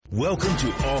Welcome to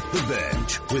Off the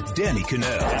Bench with Danny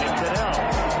Cannell.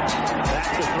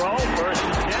 Back to throw, first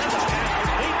and 10, the pass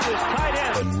complete to his tight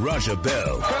end. And Raja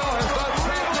Bell. Bell has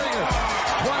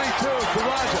done 22 to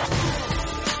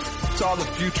Raja. Saw the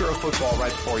future of football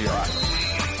right before your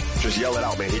eyes. Just yell it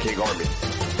out, man. He can't guard me.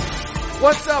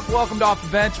 What's up? Welcome to Off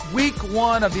the Bench. Week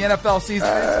 1 of the NFL season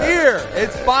is here.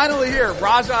 It's finally here.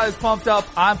 Raja is pumped up.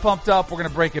 I'm pumped up. We're going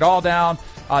to break it all down.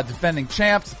 Defending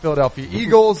champs, Philadelphia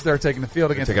Eagles. They're taking the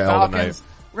field against the Falcons.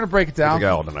 We're going to break it down. They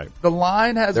take an L tonight. The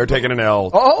line has... They're taking an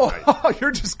L. Oh,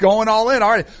 you're just going all in. All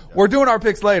right. We're doing our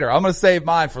picks later. I'm going to save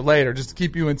mine for later just to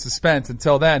keep you in suspense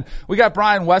until then. We got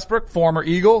Brian Westbrook, former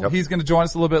Eagle. Yep. He's going to join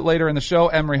us a little bit later in the show.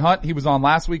 Emory Hunt, he was on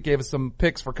last week, gave us some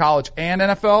picks for college and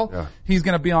NFL. Yeah. He's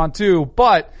going to be on too.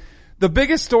 But the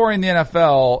biggest story in the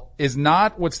NFL is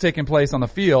not what's taking place on the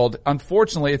field.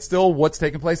 Unfortunately, it's still what's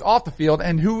taking place off the field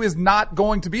and who is not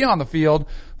going to be on the field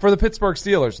for the Pittsburgh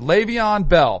Steelers. Le'Veon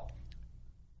Bell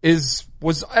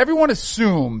was everyone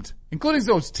assumed, including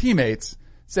those teammates,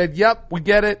 said, yep, we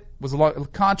get it. It was a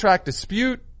contract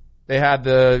dispute. They had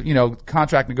the,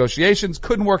 contract negotiations,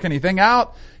 couldn't work anything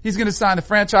out. He's going to sign the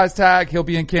franchise tag. He'll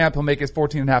be in camp. He'll make his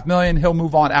 $14.5 million. He'll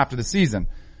move on after the season.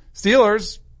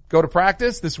 Steelers go to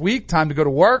practice this week. Time to go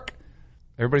to work.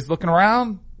 Everybody's looking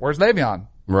around. Where's Le'Veon?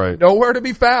 Right. Nowhere to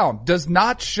be found. Does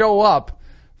not show up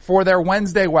for their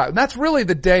Wednesday. And that's really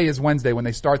the day is Wednesday when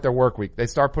they start their work week. They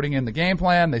start putting in the game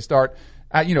plan. They start,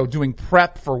 doing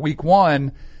prep for week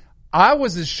 1. I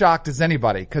was as shocked as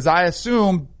anybody because I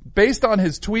assumed based on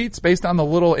his tweets, based on the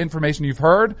little information you've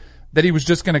heard, that he was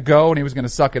just going to go and he was going to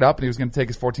suck it up and he was going to take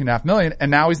his $14.5 million, and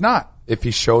now he's not. If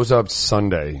he shows up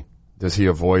Sunday, does he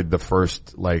avoid the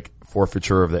first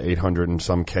forfeiture of the 800 and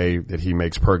some K that he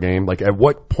makes per game? At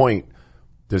what point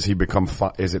does he become,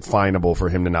 is it finable for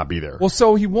him to not be there? Well,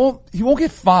 so he won't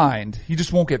get fined. He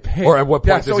just won't get paid. Or at what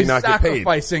point does he not get paid? So he's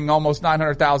sacrificing almost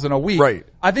 $900,000 a week. Right.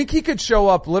 I think he could show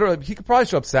up he could probably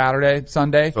show up Saturday,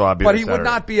 Sunday, but he would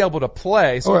not be able to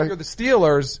play. So if you're the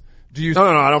Steelers,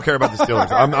 No, I don't care about the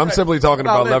Steelers. I'm simply talking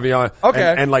about Le'Veon.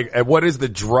 Okay. And what is the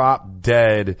drop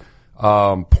dead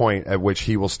point at which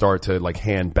he will start to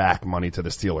hand back money to the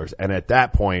Steelers? And at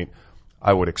that point,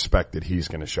 I would expect that he's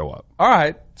going to show up. All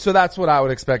right. So that's what I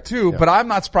would expect too, yeah. But I'm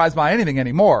not surprised by anything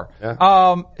anymore.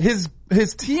 Yeah.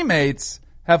 His teammates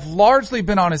have largely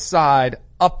been on his side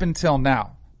up until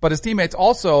now, but his teammates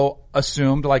also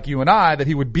assumed, like you and I, that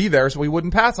he would be there so he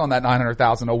wouldn't pass on that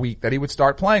 $900,000 a week, that he would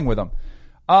start playing with them.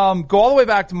 Go all the way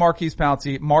back to Maurkice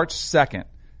Pouncey, March 2nd.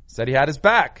 Said he had his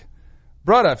back.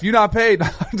 Brudda, if you're not paid,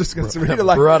 I'm just going to read it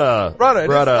like Brudda. Brudda, it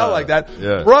doesn't sound like that.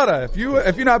 Yeah. Brudda,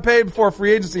 if you're not paid before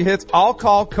free agency hits, I'll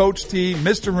call Coach T,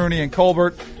 Mr. Rooney, and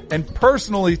Colbert and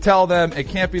personally tell them it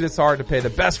can't be this hard to pay the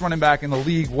best running back in the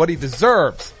league what he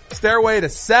deserves. Stairway to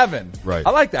 7. Right. I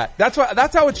like that. That's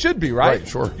how it should be, right? Right,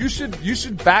 sure. You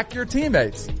should back your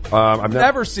teammates. I've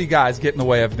never see guys get in the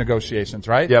way of negotiations,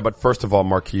 right? Yeah, but first of all,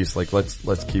 Maurkice,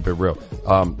 let's keep it real.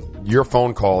 Your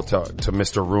phone call to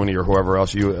Mr. Rooney or whoever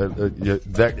else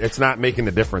it's not making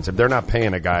the difference. If they're not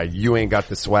paying a guy, you ain't got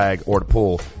the swag or the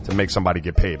pull to make somebody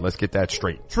get paid. Let's get that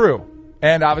straight. True.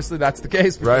 And obviously that's the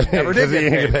case because right. he never did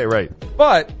get paid. Right.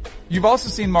 But you've also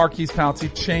seen Maurkice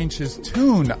Pouncey change his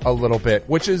tune a little bit,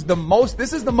 which is the most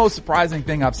surprising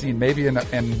thing I've seen maybe in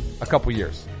a couple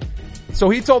years. So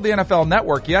he told the NFL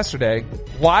Network yesterday,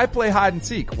 why play hide and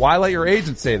seek? Why let your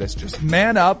agent say this? Just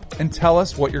man up and tell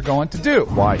us what you're going to do.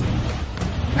 Why?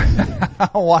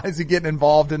 Why is he getting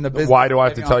involved in the business? Why do I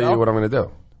have to tell you what I'm going to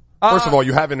do? First of all,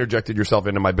 you have interjected yourself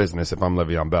into my business if I'm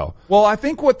Le'Veon Bell. Well, I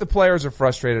think what the players are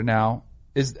frustrated now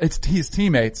is his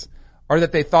teammates are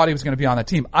that they thought he was going to be on the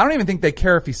team. I don't even think they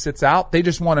care if he sits out. They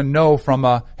just want to know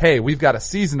hey, we've got a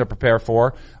season to prepare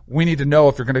for. We need to know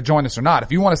if you're going to join us or not.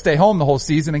 If you want to stay home the whole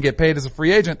season and get paid as a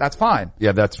free agent, that's fine.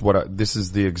 Yeah, that's this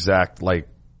is the exact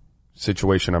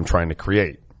situation I'm trying to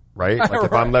create, right? Right.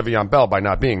 If I'm Le'Veon Bell by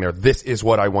not being there, this is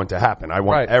what I want to happen. I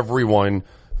want everyone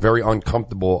very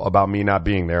uncomfortable about me not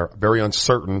being there, very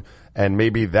uncertain, and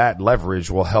maybe that leverage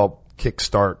will help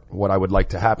kickstart what I would like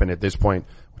to happen at this point,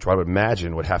 which I would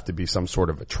imagine would have to be some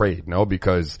sort of a trade,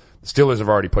 because the Steelers have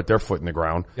already put their foot in the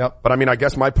ground. Yep. But I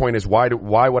guess my point is why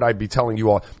would I be telling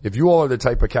you all, if you all are the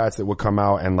type of cats that would come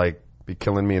out and be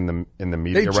killing me in the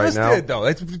media right now. They just did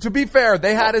though. To be fair,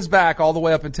 they had his back all the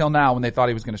way up until now when they thought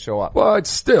he was going to show up. Well,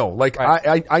 it's still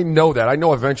I know that. I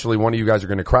know eventually one of you guys are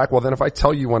going to crack. Well, then if I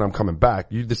tell you when I'm coming back,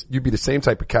 you'd be the same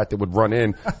type of cat that would run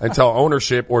in and tell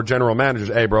ownership or general managers,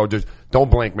 hey bro, just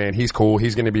don't blink, man. He's cool.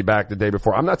 He's going to be back the day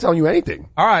before. I'm not telling you anything.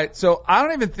 All right. So I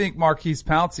don't even think Maurkice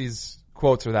Pouncey's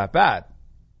quotes are that bad.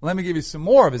 Let me give you some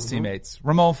more of his teammates.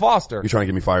 Ramon Foster. You're trying to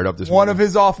get me fired up this One morning. of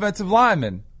his offensive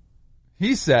linemen.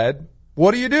 He said,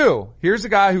 what do? Here's a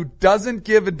guy who doesn't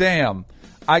give a damn.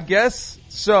 I guess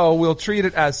so. We'll treat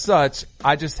it as such.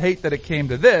 I just hate that it came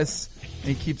to this. And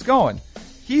he keeps going.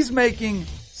 He's making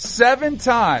 7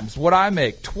 times what I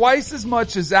make, twice as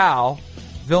much as Al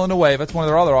Villanueva, that's one of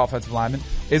their other offensive linemen,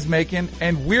 is making,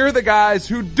 and we're the guys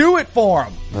who do it for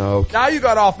him. Okay. Now you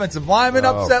got offensive linemen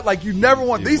upset like you never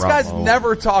want. These guys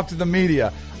never talk to the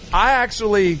media.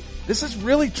 This is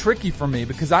really tricky for me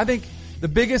because I think the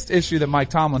biggest issue that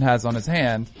Mike Tomlin has on his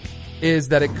hand is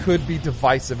that it could be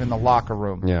divisive in the locker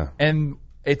room. Yeah. And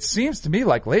it seems to me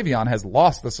like Le'Veon has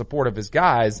lost the support of his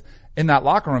guys in that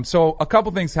locker room. So a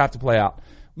couple things have to play out.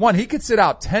 One, he could sit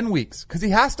out 10 weeks because he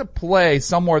has to play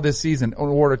somewhere this season in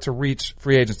order to reach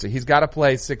free agency. He's got to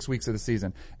play 6 weeks of the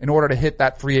season in order to hit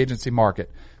that free agency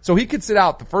market. So he could sit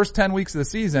out the first 10 weeks of the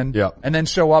season and then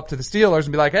show up to the Steelers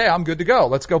and be like, hey, I'm good to go.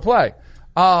 Let's go play.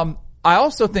 I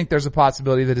also think there's a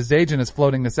possibility that his agent is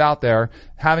floating this out there,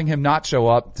 having him not show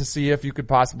up to see if you could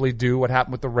possibly do what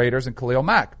happened with the Raiders and Khalil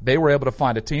Mack. They were able to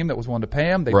find a team that was willing to pay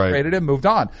him. They traded him, moved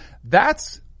on.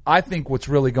 That's, I think, what's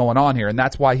really going on here, and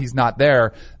that's why he's not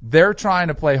there. They're trying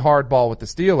to play hardball with the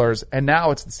Steelers, and now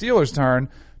it's the Steelers' turn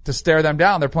to stare them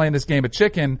down. They're playing this game of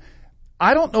chicken.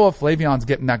 I don't know if Le'Veon's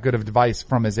getting that good of advice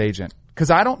from his agent,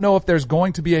 because I don't know if there's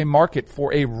going to be a market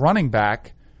for a running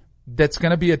back that's going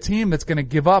to be a team that's going to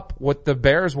give up what the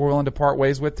Bears were willing to part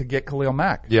ways with to get Khalil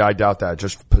Mack. Yeah, I doubt that,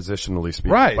 just positionally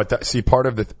speaking. Right. But part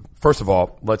of first of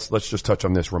all, let's just touch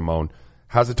on this, Ramon.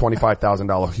 How's the $25,000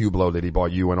 Hublot that he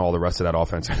bought you and all the rest of that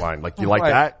offensive line? Like, you like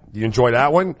that? You enjoy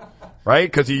that one?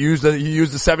 Right? Because he used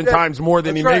the 7 times more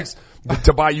than he makes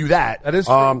to buy you that. That is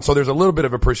true. So there's a little bit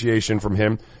of appreciation from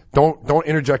him. Don't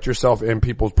interject yourself in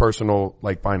people's personal,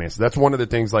 like, finances. That's one of the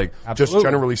things, like, just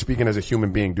generally speaking as a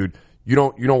human being, dude. You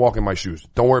don't walk in my shoes.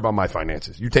 Don't worry about my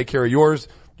finances. You take care of yours.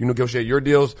 You negotiate your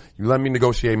deals. You let me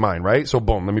negotiate mine, right? So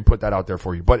boom, let me put that out there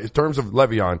for you. But in terms of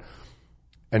Le'Veon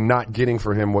and not getting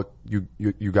for him what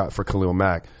you got for Khalil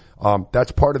Mack,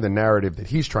 that's part of the narrative that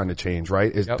he's trying to change,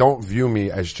 right? Is don't view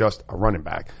me as just a running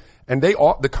back. And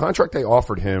the contract they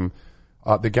offered him,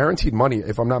 the guaranteed money,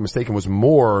 if I'm not mistaken, was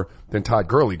more than Todd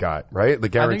Gurley got, right? The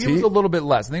guarantee. I think it was a little bit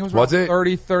less. I think it was around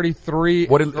 30, 33.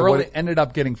 Gurley ended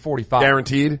up getting 45.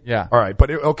 Guaranteed? Yeah. All right. But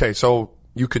okay, so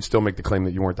you could still make the claim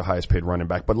that you weren't the highest paid running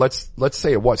back, but let's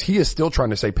say it was. He is still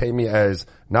trying to say pay me as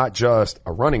not just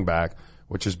a running back,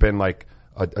 which has been like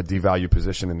a devalued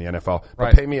position in the NFL,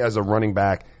 but pay me as a running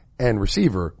back and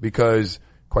receiver because,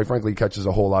 quite frankly, he catches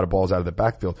a whole lot of balls out of the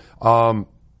backfield.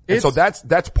 And so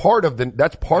that's part of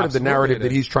the narrative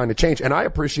that he's trying to change, and I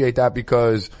appreciate that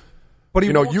because. But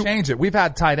he won't change it. We've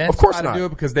had tight ends try to do it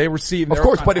because they receive. Of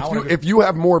course, but if you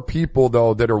have more people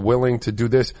though that are willing to do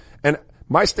this, and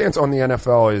my stance on the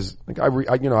NFL is like I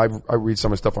read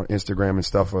some of the stuff on Instagram and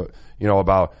stuff,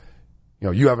 about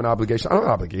you have an obligation. I don't have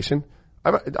an obligation.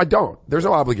 I don't. There's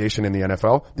no obligation in the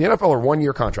NFL. The NFL are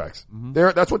 1-year contracts.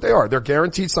 That's what they are. They're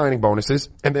guaranteed signing bonuses.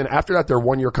 And then after that, they're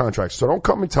 1-year contracts. So don't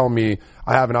come and tell me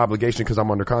I have an obligation because I'm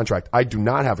under contract. I do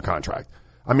not have a contract.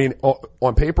 I mean,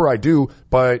 on paper I do,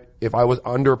 but if I was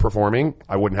underperforming,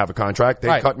 I wouldn't have a contract.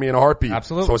 They'd cut me in a heartbeat.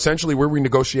 Absolutely. So essentially we're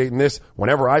renegotiating this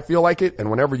whenever I feel like it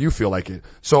and whenever you feel like it.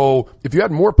 So if you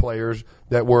had more players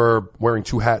that were wearing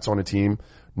 2 hats on a team,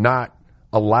 not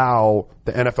allow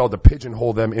the NFL to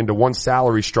pigeonhole them into one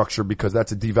salary structure because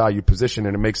that's a devalued position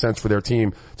and it makes sense for their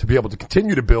team to be able to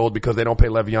continue to build because they don't pay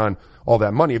Le'Veon all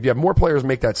that money. If you have more players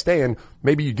make that stand,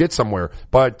 maybe you get somewhere.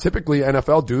 But typically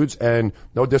NFL dudes, and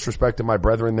no disrespect to my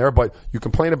brethren there, but you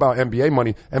complain about NBA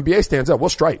money. NBA stands up. We'll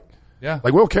strike. Yeah.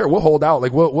 Like, we don't care. We'll hold out.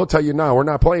 Like, we'll tell you now, we're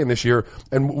not playing this year,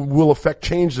 and we'll affect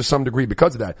change to some degree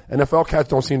because of that. NFL cats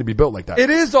don't seem to be built like that. It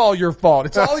is all your fault.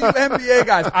 It's all you NBA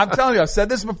guys. I'm telling you, I've said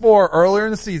this before earlier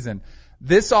in the season.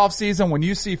 This offseason, when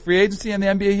you see free agency in the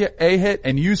NBA hit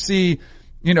and you see,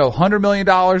 $100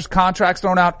 million contracts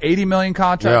thrown out, 80 million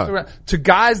contracts thrown out, to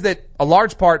guys that a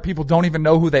large part people don't even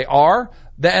know who they are,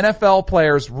 the NFL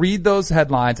players read those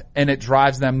headlines and it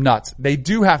drives them nuts. They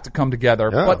do have to come together,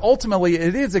 but ultimately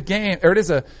it is a game, or it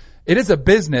is a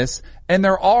business, and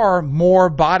there are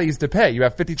more bodies to pay. You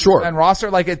have 52%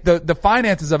 roster. Like, the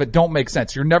finances of it don't make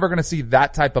sense. You're never going to see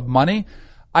that type of money.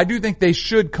 I do think they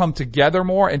should come together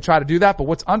more and try to do that. But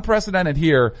what's unprecedented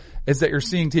here is that you're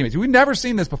seeing teammates. We've never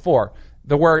seen this before,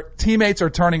 where teammates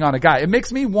are turning on a guy. It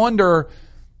makes me wonder,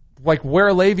 like, where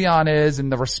Le'Veon is and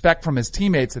the respect from his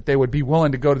teammates that they would be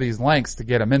willing to go to these lengths to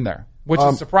get him in there, which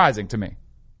is surprising to me.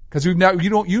 Cause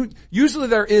usually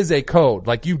there is a code.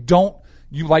 Like,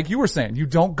 like you were saying, you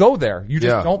don't go there. You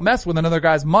just don't mess with another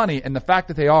guy's money. And the fact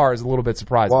that they are is a little bit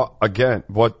surprising. Well, again,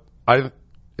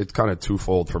 it's kind of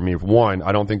twofold for me. One,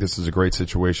 I don't think this is a great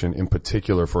situation in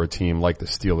particular for a team like the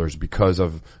Steelers because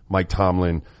of Mike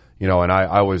Tomlin. You know, and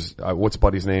I was, what's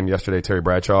Buddy's name yesterday? Terry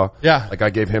Bradshaw. Yeah. Like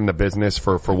I gave him the business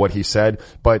for what he said.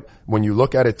 But when you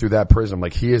look at it through that prism,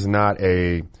 like he is not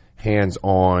a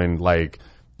hands-on, like,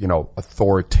 you know,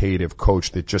 authoritative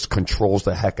coach that just controls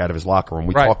the heck out of his locker room.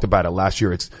 We talked about it last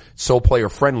year. It's so player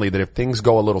friendly that if things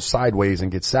go a little sideways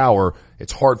and get sour,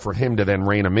 it's hard for him to then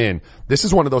rein them in. This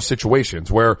is one of those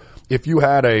situations where if you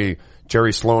had a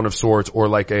Jerry Sloan of sorts or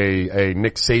like a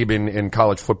Nick Saban in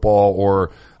college football,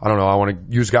 or I don't know, I want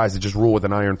to use guys that just rule with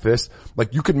an iron fist,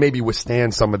 like you could maybe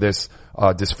withstand some of this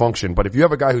dysfunction. But if you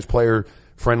have a guy who's player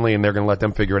friendly and they're going to let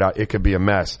them figure it out, it could be a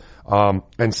mess.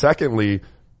 And secondly,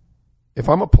 if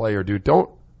I'm a player, dude,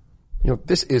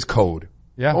 this is code.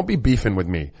 Yeah. Don't be beefing with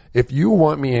me. If you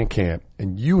want me in camp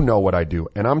and you know what I do,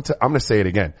 and I'm going to say it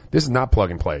again, this is not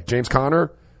plug and play. James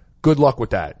Conner, good luck with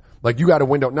that. Like you got a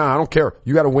window. Nah, I don't care.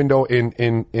 You got a window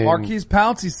in Marquise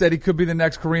Pouncey said he could be the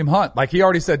next Kareem Hunt. Like he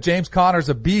already said James Conner's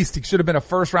a beast. He should have been a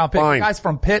first round pick. The guy's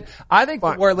from Pitt. I think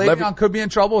where Le'Veon could be in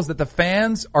trouble is that the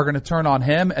fans are going to turn on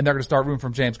him and they're going to start rooting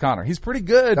from James Conner. He's pretty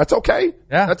good. That's okay.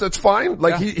 Yeah. That's fine.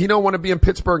 Like he don't want to be in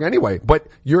Pittsburgh anyway, but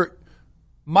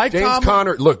James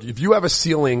Conner, look, if you have a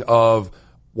ceiling of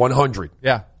 100.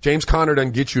 Yeah. James Conner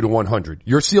doesn't get you to 100.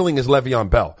 Your ceiling is Le'Veon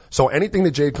Bell. So anything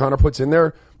that James Conner puts in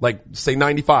there, like say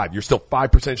 95, you're still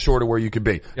 5% short of where you could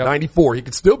be. Yep. 94, he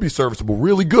could still be serviceable,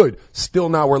 really good, still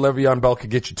not where Le'Veon Bell could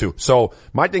get you to. So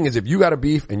my thing is if you got a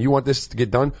beef and you want this to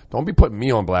get done, don't be putting me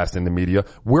on blast in the media.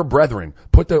 We're brethren.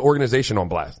 Put the organization on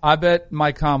blast. I bet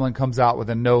Mike Tomlin comes out with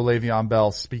a no Le'Veon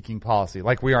Bell speaking policy.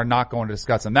 Like we are not going to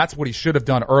discuss him. That's what he should have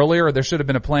done earlier. There should have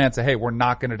been a plan to say, hey, we're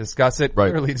not going to discuss it. Right.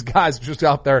 Clearly these guys are just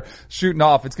out there shooting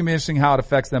off. It's going to be interesting how it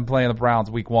affects them playing the Browns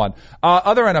week 1.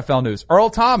 Other NFL news. Earl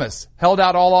Thomas held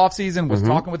out all offseason, was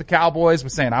talking with the Cowboys,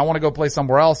 was saying, I want to go play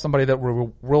somewhere else, somebody that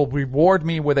will reward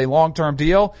me with a long-term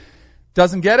deal.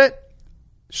 Doesn't get it.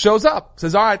 Shows up.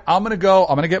 Says, all right, I'm going to go.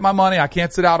 I'm going to get my money. I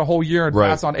can't sit out a whole year and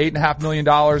pass on $8.5 million.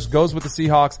 Goes with the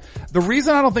Seahawks. The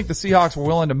reason I don't think the Seahawks were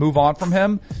willing to move on from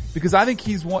him, because I think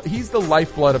he's the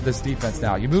lifeblood of this defense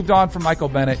now. You moved on from Michael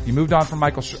Bennett. You moved on from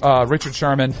Richard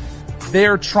Sherman.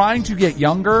 They're trying to get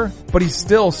younger, but he's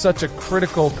still such a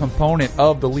critical component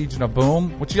of the Legion of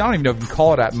Boom, which I don't even know if you can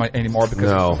call it that anymore because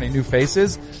there's so many new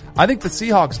faces. I think the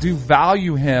Seahawks do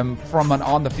value him from an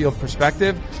on-the-field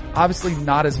perspective. Obviously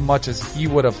not as much as he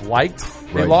would have liked.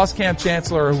 They lost Cam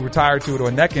Chancellor, who retired due to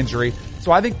a neck injury.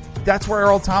 So I think that's where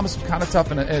Earl Thomas was kind of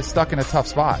tough and stuck in a tough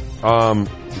spot.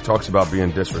 He talks about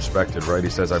being disrespected, right? He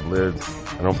says, I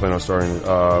don't plan on starting.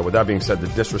 With that being said, the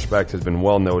disrespect has been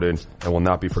well noted and will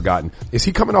not be forgotten. Is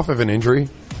he coming off of an injury?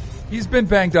 He's been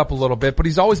banged up a little bit, but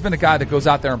he's always been a guy that goes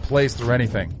out there and plays through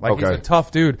anything. Like he's a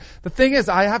tough dude. The thing is,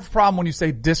 I have a problem when you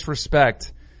say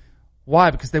disrespect. Why?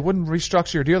 Because they wouldn't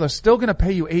restructure your deal. They're still going to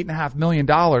pay you $8.5 million.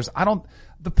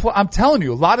 I'm telling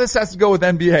you, a lot of this has to go with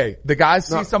NBA. The guys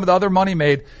see some of the other money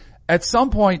made. At some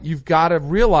point, you've got to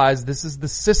realize this is the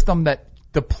system that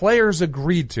the players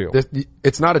agreed to.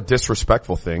 It's not a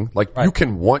disrespectful thing. Like you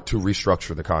can want to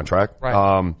restructure the contract.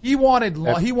 Right. He wanted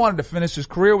to finish his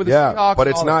career with the Seahawks. But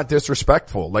it's not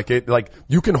disrespectful. Like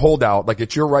you can hold out. Like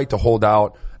it's your right to hold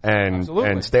out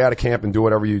and stay out of camp and do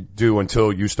whatever you do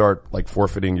until you start like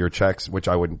forfeiting your checks, which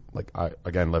I would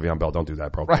again, Le'Veon Bell, don't do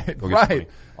that, bro. Right.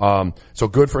 So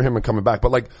good for him and coming back.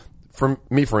 But like for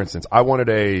me, for instance, I wanted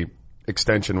a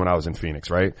extension when I was in Phoenix,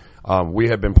 right? We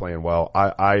had been playing well.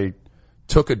 I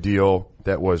took a deal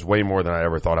that was way more than I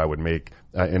ever thought I would make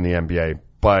in the NBA.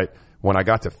 But when I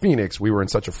got to Phoenix, we were in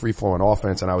such a free-flowing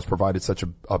offense and I was provided such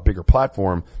a bigger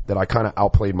platform that I kind of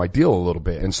outplayed my deal a little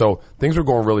bit. And so things were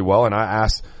going really well. And I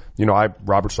asked,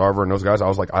 Robert Sarver and those guys, I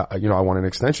was like, I want an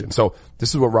extension. So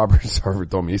this is what Robert Sarver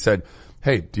told me. He said,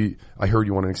 hey, I heard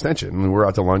you want an extension. And we were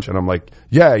out to lunch and I'm like,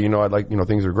 yeah, I'd like,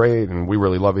 things are great and we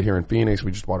really love it here in Phoenix.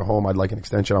 We just bought a home. I'd like an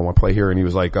extension. I want to play here. And he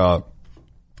was like,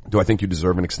 do I think you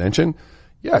deserve an extension?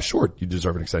 Yeah, sure, you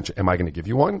deserve an extension. Am I going to give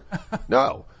you one?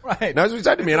 No. Right. And that's what he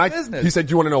said to me. And he said,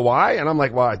 do you want to know why? And I'm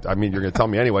like, well, I mean, you're going to tell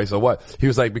me anyway, so what? He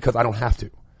was like, because I don't have to.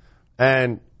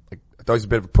 And I thought he was a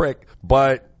bit of a prick,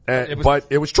 but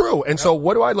it was true. And so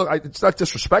what do I look, it's not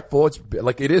disrespectful. It's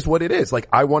like, it is what it is. Like,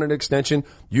 I wanted an extension.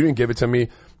 You didn't give it to me.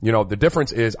 The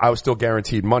difference is I was still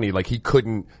guaranteed money. Like, he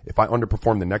couldn't, if I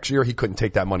underperformed the next year, he couldn't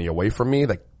take that money away from me.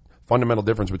 Like, fundamental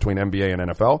difference between NBA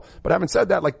and NFL. But having said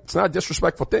that, like, it's not a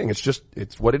disrespectful thing.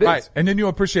 It's what it is. Right. And then you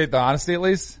appreciate the honesty at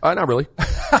least? Not really.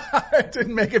 It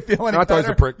didn't make it feel any I thought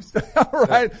better. he was a prick.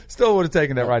 Right. Still would have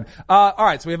taken that right. All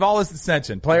right. So we have all this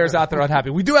dissension. Players out there unhappy.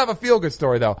 We do have a feel good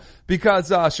story though, because,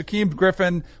 Shaquem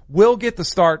Griffin will get the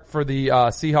start for the,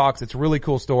 Seahawks. It's a really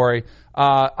cool story.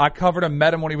 I covered him,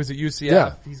 met him when he was at UCF.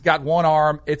 Yeah. He's got one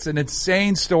arm. It's an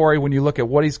insane story when you look at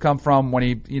what he's come from when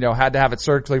he, had to have it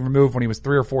surgically removed when he was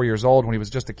 3 or 4 years old, when he was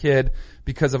just a kid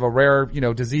because of a rare,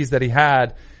 disease that he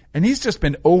had. And he's just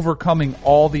been overcoming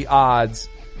all the odds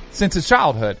since his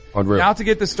childhood. Unreal. Now to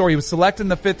get this story, he was selected in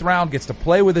the 5th round, gets to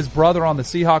play with his brother on the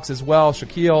Seahawks as well,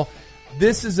 Shaquille.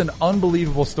 This is an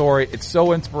unbelievable story. It's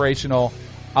so inspirational.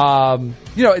 I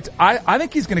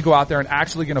think he's going to go out there and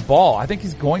actually going to ball. I think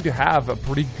he's going to have a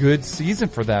pretty good season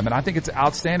for them, and I think it's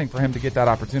outstanding for him to get that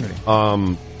opportunity.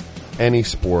 Any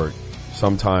sport,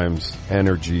 sometimes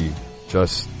energy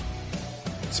just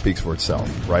speaks for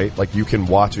itself, right? Like, you can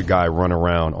watch a guy run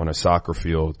around on a soccer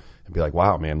field and be like,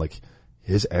 wow, man, like,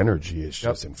 his energy is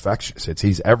just infectious.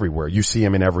 He's everywhere. You see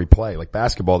him in every play. Like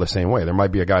basketball, the same way. There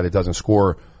might be a guy that doesn't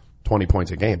score 20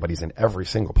 points a game, but he's in every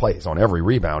single play. He's on every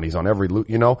rebound. He's on every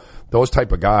those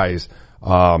type of guys,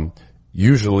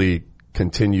 usually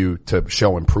continue to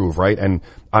show improve, right? And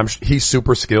he's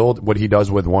super skilled. What he does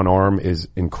with one arm is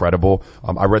incredible.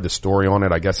 I read the story on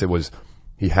it. I guess it was,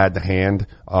 he had the hand,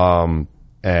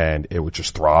 and it would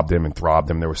just throbbed him.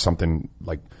 There was something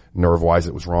like nerve-wise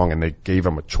that was wrong, and they gave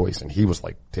him a choice, and he was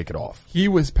like, take it off.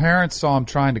 His parents saw him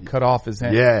trying to cut off his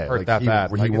hand. Yeah, hurt that bad.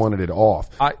 He wanted it off.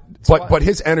 But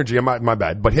his energy, my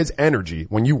bad, but his energy,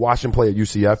 when you watch him play at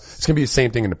UCF, it's going to be the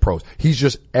same thing in the pros. He's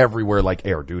just everywhere like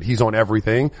air, dude. He's on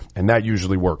everything, and that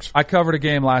usually works. I covered a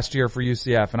game last year for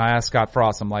UCF, and I asked Scott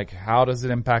Frost, I'm like, how does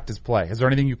it impact his play? Is there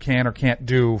anything you can or can't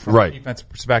do from a defensive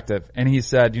perspective? And he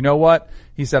said, you know what?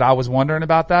 He said, I was wondering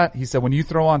about that. He said, when you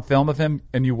throw on film of him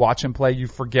and you watch him play, you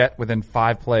forget within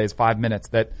 5 minutes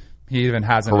that he even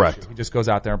has an issue. He just goes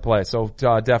out there and plays. So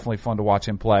definitely fun to watch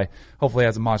him play. Hopefully he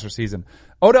has a monster season.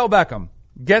 Odell Beckham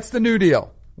gets the new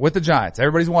deal with the Giants.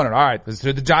 Everybody's wondering, all right,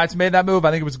 the Giants made that move.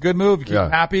 I think it was a good move. You keep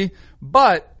him happy.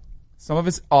 But some of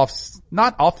his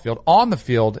not off the field, on the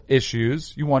field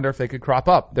issues, you wonder if they could crop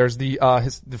up. There's the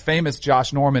famous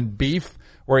Josh Norman beef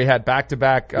where he had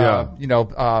back-to-back,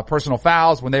 personal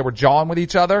fouls when they were jawing with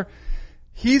each other.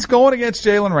 He's going against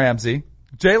Jalen Ramsey.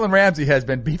 Jalen Ramsey has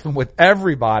been beefing with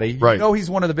everybody. Right. You know he's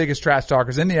one of the biggest trash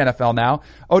talkers in the NFL now.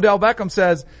 Odell Beckham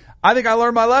says, I think I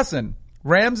learned my lesson.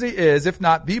 Ramsey is, if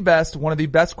not the best, one of the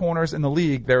best corners in the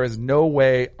league. There is no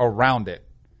way around it.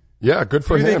 Yeah, good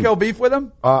for him. Do you think he'll beef with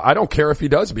him? I don't care if he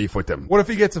does beef with him. What if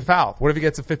he gets a foul? What if he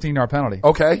gets a 15-yard penalty?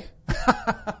 Okay.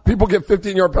 People get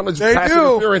 15-yard penalties for pass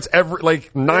interference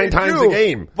nine times a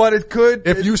game. But it could.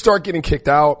 If you start getting kicked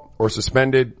out or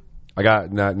suspended,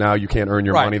 now you can't earn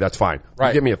your money. That's fine. Right.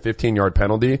 You give me a 15-yard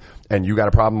penalty and you got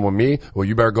a problem with me, well,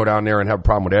 you better go down there and have a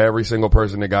problem with every single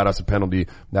person that got us a penalty in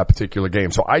that particular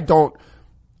game. So I don't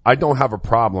have a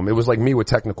problem. It was like me with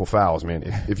technical fouls, man.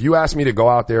 If you ask me to go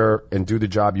out there and do the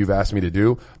job you've asked me to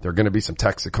do, there are going to be some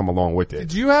techs that come along with it.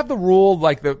 Do you have the rule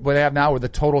like what they have now with the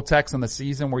total techs on the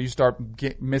season where you start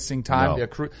missing time to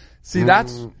accrue? See,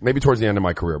 that's maybe towards the end of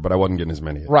my career, but I wasn't getting as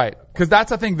many. Right. Because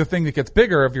that's, I think, the thing that gets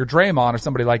bigger if you're Draymond or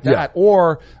somebody like that.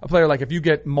 Or a player like if you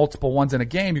get multiple ones in a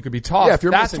game, you could be tossed. Yeah, if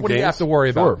you're that's missing what games, you have to worry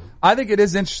about. I think it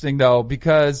is interesting, though,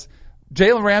 because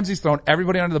Jalen Ramsey's thrown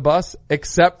everybody under the bus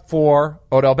except for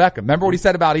Odell Beckham. Remember what he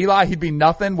said about Eli? He'd be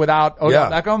nothing without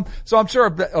Odell Beckham. So I'm sure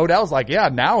Odell's like,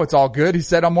 now it's all good. He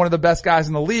said, I'm one of the best guys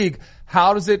in the league.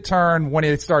 How does it turn when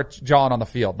it starts jawing on the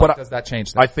field? Does that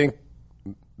change things? I think,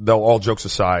 though, all jokes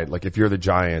aside, like if you're the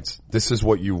Giants, this is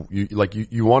what you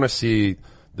want to see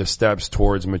the steps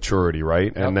towards maturity,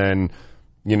 right? Yep. And then,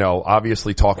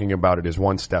 obviously talking about it is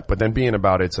one step, but then being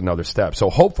about it's another step. So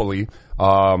hopefully,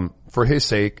 for his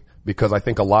sake, because I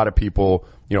think a lot of people,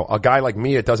 a guy like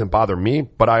me, it doesn't bother me,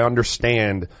 but I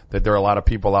understand that there are a lot of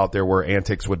people out there where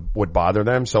antics would bother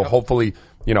them. So hopefully,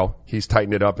 he's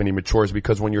tightened it up and he matures,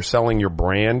 because when you're selling your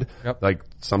brand, like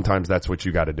sometimes that's what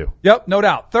you got to do. Yep, no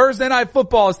doubt. Thursday Night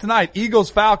Football is tonight. Eagles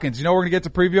Falcons. We're going to get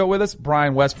to preview it with us.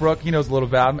 Brian Westbrook, he knows a little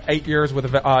about him. 8 years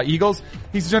with the Eagles.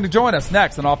 He's going to join us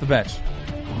next on Off the Bench.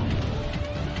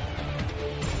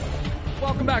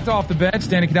 Welcome Welcome back to Off the Bench.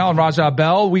 Danny Kanell and Rajah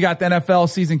Bell. We got the NFL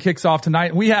season kicks off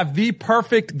tonight. We have the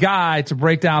perfect guy to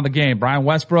break down the game. Brian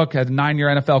Westbrook had a 9-year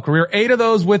NFL career, 8 of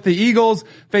those with the Eagles.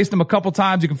 Faced him a couple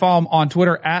times. You can follow him on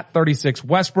Twitter at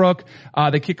 36Westbrook.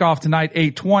 They kick off tonight,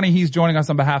 8:20. He's joining us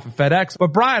on behalf of FedEx.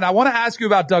 But Brian, I want to ask you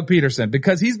about Doug Peterson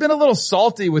because he's been a little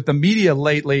salty with the media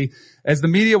lately as the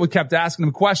media kept asking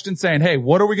him questions saying, hey,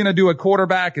 what are we going to do at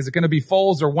quarterback? Is it going to be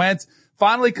Foles or Wentz?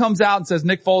 Finally comes out and says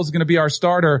Nick Foles is going to be our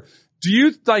starter.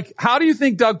 How do you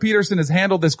think Doug Peterson has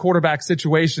handled this quarterback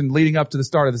situation leading up to the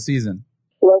start of the season?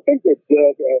 Well, I think that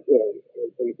Doug,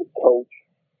 as a coach,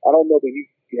 I don't know that he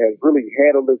has really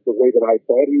handled it the way that I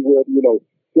thought he would.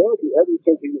 Doug, ever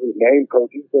since he was named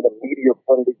coach, he's been a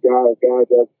media-friendly guy, a guy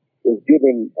that is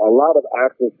giving a lot of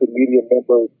access to media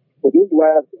members. But this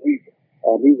last week,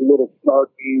 he's a little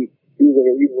snarky. He's a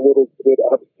little bit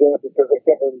upset because they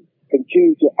kept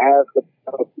continue to ask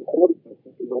about the quarterback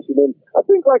situation. And I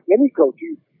think like any coach,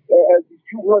 as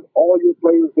you want all your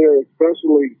players there,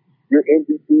 especially your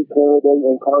MVP candidate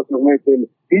and Carson Wentz,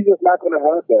 and he's just not going to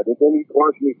have that. And then he's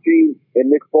watching his team and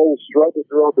Nick Foles struggle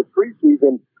throughout the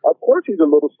preseason. Of course he's a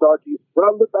little snarky, but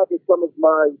I look back at some of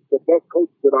the best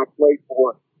coaches that I played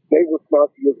for. They were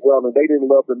snarky as well, and they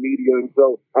didn't love the media. And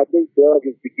so I think Doug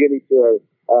is beginning to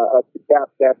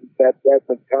adapt that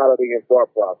mentality and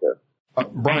thought process.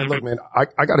 Brian, look, man,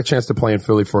 I got a chance to play in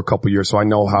Philly for a couple years, so I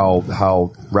know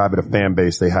how rabid a fan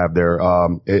base they have there.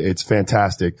 It's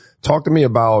fantastic. Talk to me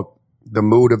about the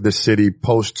mood of the city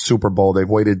post Super Bowl. They've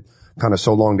waited kind of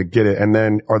so long to get it. And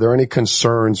then are there any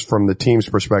concerns from the team's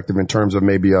perspective in terms of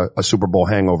maybe a Super Bowl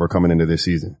hangover coming into this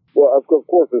season? Well, of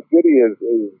course, the city is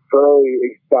very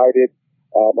excited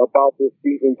about this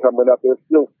season coming up. They're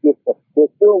still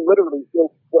literally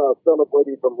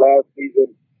celebrating from last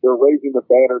season. They're raising the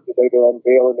banner today. They're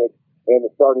unveiling it and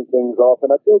starting things off. And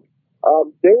I think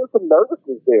there was some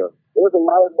nervousness there. There was a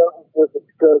lot of nervousness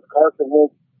because Carson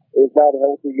Wentz is not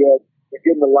healthy yet. You're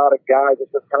getting a lot of guys. It's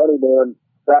just counting on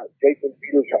that. Jason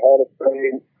Peters, your Hall of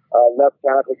Fame left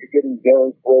tackle. You're getting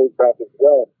Darren Sproles back as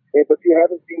well. But you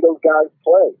haven't seen those guys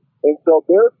play. And so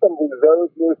there's some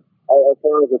reservedness as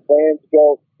far as the fans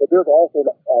go. But there's also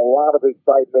a lot of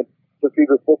excitement to see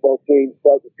the football team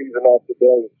start the season off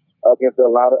today against the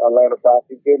Atlanta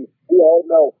Falcons. And we all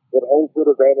know that home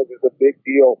field advantage is a big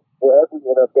deal for every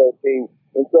NFL team.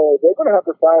 And so they're going to have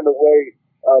to find a way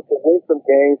to win some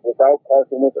games without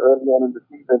Carson Wentz early on in the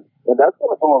season. And that's going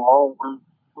to go a long way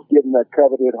to getting that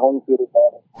coveted home field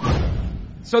advantage.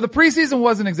 So the preseason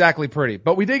wasn't exactly pretty,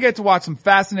 but we did get to watch some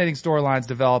fascinating storylines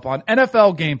develop on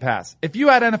NFL Game Pass. If you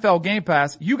had NFL Game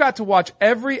Pass, you got to watch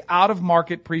every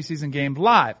out-of-market preseason game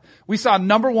live. We saw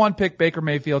number 1 pick Baker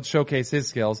Mayfield showcase his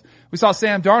skills. We saw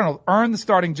Sam Darnold earn the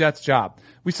starting Jets job.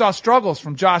 We saw struggles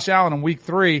from Josh Allen in week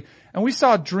 3, and we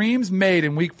saw dreams made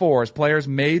in week 4 as players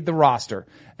made the roster.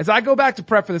 As I go back to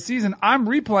prep for the season, I'm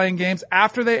replaying games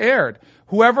after they aired.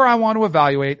 Whoever I want to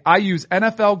evaluate, I use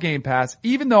NFL Game Pass,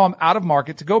 even though I'm out of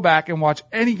market, to go back and watch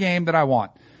any game that I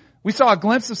want. We saw a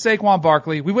glimpse of Saquon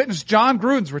Barkley. We witnessed John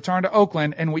Gruden's return to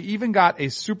Oakland, and we even got a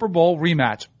Super Bowl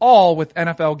rematch, all with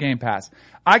NFL Game Pass.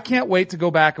 I can't wait to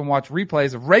go back and watch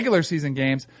replays of regular season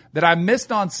games that I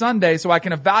missed on Sunday so I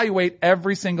can evaluate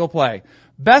every single play.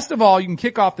 Best of all, you can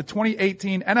kick off the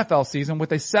 2018 NFL season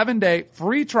with a 7-day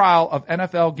free trial of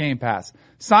NFL Game Pass.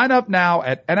 Sign up now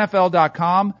at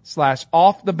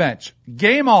NFL.com/offthebench.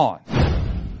 Game on.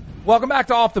 Welcome back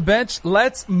to Off the Bench.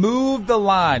 Let's move the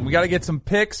line. We got to get some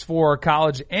picks for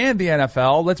college and the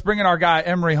NFL. Let's bring in our guy,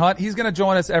 Emory Hunt. He's going to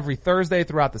join us every Thursday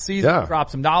throughout the season, drop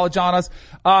some knowledge on us.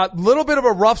 Little bit of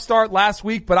a rough start last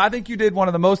week, but I think you did one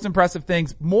of the most impressive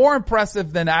things, more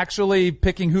impressive than actually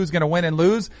picking who's going to win and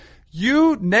lose.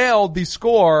 You nailed the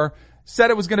score, said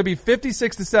it was going to be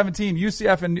 56-17,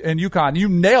 UCF and UConn. You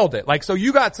nailed it. So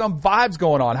you got some vibes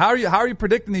going on. How are you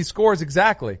predicting these scores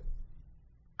exactly?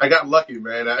 I got lucky,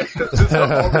 man.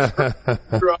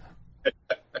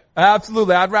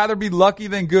 Absolutely. I'd rather be lucky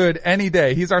than good any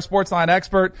day. He's our Sportsline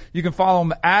expert. You can follow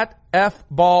him at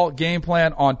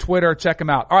FBallGamePlan on Twitter. Check him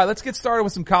out. All right, let's get started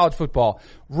with some college football.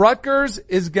 Rutgers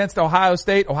is against Ohio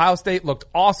State. Ohio State looked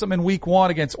awesome in week 1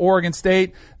 against Oregon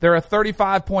State. They're a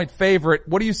 35-point favorite.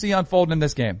 What do you see unfolding in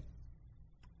this game?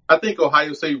 I think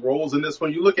Ohio State rolls in this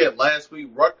one. You look at last week,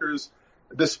 Rutgers,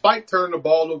 despite turning the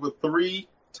ball over 3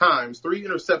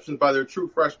 interceptions by their true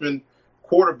freshman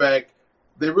quarterback,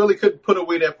 they really couldn't put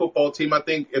away that football team. I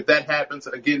think if that happens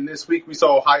again this week, we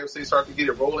saw Ohio State start to get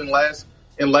it rolling last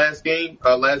game's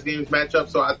matchup.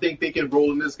 So I think they can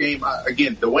roll in this game.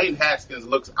 Again, Dwayne Haskins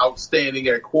looks outstanding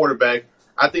at quarterback.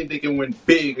 I think they can win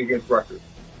big against Rutgers.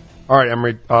 All right,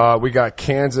 Emory. We got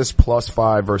Kansas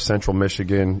 +5 versus Central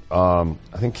Michigan. I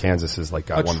think Kansas is like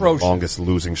got one of the longest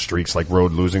losing streaks, like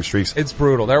road losing streaks. It's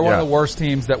brutal. They're one of the worst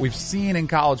teams that we've seen in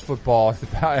college football at the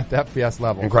FBS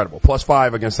level. Incredible.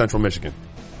 +5 against Central Michigan.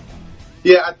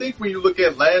 Yeah, I think when you look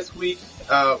at last week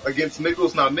against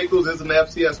Nichols, now Nichols is an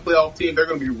FCS playoff team. They're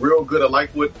going to be real good. I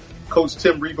like what Coach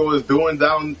Tim Rego is doing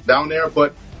down there.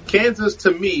 But Kansas,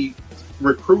 to me,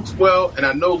 recruits well, and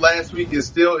I know last week is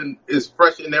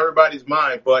fresh in everybody's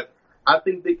mind, but I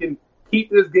think they can keep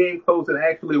this game close and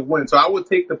actually win. So I would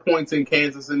take the points in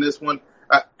Kansas in this one.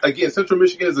 Again, Central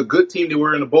Michigan is a good team. They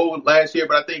were in the bowl last year,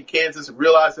 but I think Kansas,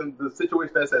 realizing the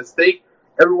situation that's at stake,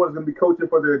 everyone's going to be coaching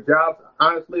for their jobs,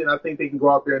 honestly, and I think they can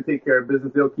go out there and take care of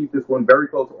business. They'll keep this one very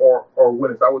close or win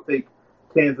it. So I would take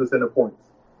Kansas in the points.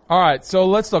 All right, so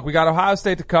let's look. We got Ohio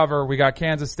State to cover. We got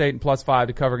Kansas State and +5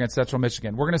 to cover against Central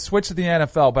Michigan. We're going to switch to the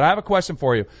NFL, but I have a question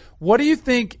for you. What do you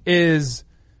think is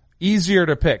easier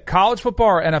to pick, college football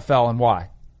or NFL, and why?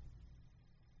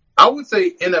 I would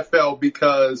say NFL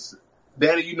because,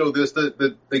 Danny, you know this,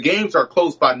 the games are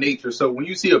close by nature. So when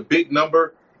you see a big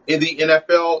number in the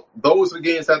NFL, those are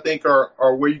games I think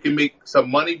are where you can make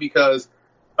some money because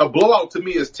a blowout to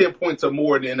me is 10 points or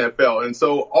more in the NFL. And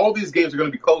so all these games are going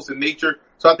to be close in nature.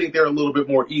 So I think they're a little bit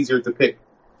more easier to pick.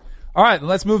 All right,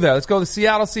 let's move there. Let's go to the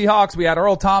Seattle Seahawks. We had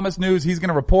Earl Thomas news. He's going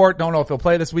to report. Don't know if he'll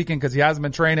play this weekend because he hasn't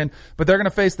been training. But they're going to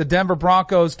face the Denver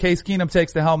Broncos. Case Keenum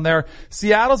takes the helm there.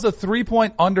 Seattle's a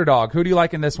 3-point underdog. Who do you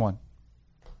like in this one?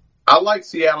 I like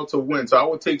Seattle to win, so I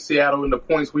would take Seattle in the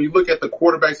points. When you look at the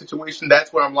quarterback situation,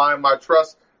 that's where I'm laying my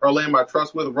trust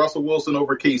with Russell Wilson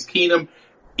over Case Keenum.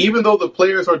 Even though the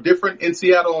players are different in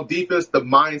Seattle on defense, the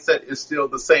mindset is still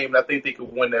the same. And I think they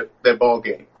could win that ball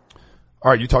game.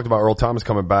 All right, you talked about Earl Thomas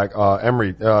coming back. Emory,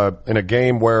 in a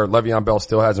game where Le'Veon Bell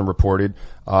still hasn't reported,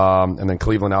 and then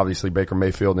Cleveland, obviously, Baker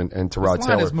Mayfield and Tyrod Taylor. This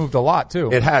line has moved a lot,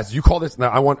 too. It has. You call this, now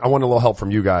I want a little help from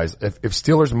you guys. If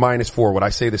Steelers -4, would I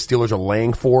say the Steelers are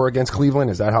laying 4 against Cleveland?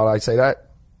 Is that how I say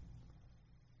that?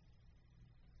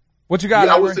 What you got,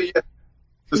 I would say,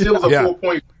 the Steelers are 4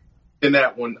 points in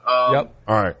that one. Yep.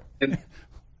 All right. And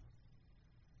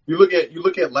you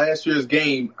look at last year's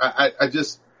game.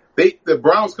 The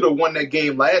Browns could have won that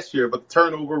game last year, but the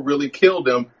turnover really killed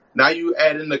them. Now you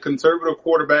add in the conservative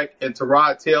quarterback and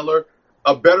Tyrod Taylor,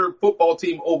 a better football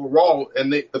team overall,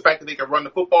 and the fact that they can run the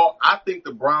football, I think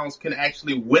the Browns can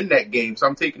actually win that game. So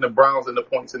I'm taking the Browns and the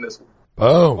points in this one.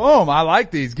 Boom. I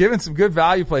like these. Giving some good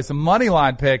value plays, some money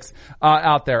line picks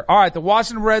out there. All right, the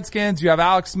Washington Redskins, you have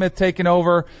Alex Smith taking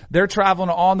over. They're traveling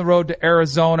on the road to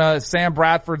Arizona. Sam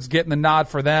Bradford's getting the nod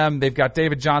for them. They've got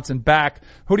David Johnson back.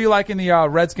 Who do you like in the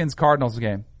Redskins-Cardinals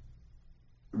game?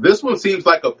 This one seems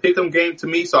like a pick'em game to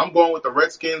me, so I'm going with the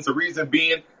Redskins. The reason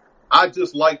being, I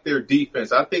just like their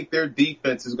defense. I think their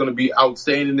defense is going to be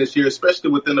outstanding this year,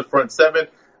 especially within the front seven.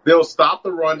 They'll stop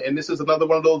the run, and this is another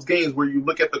one of those games where you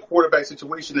look at the quarterback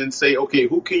situation and say, okay,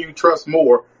 who can you trust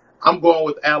more? I'm going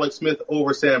with Alex Smith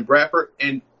over Sam Bradford,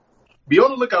 and be on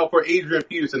the lookout for Adrian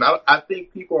Peterson. I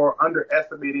think people are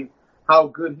underestimating how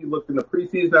good he looked in the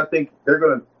preseason. I think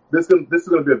this is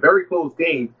going to be a very close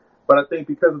game, but I think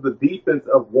because of the defense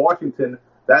of Washington,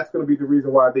 that's going to be the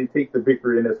reason why they take the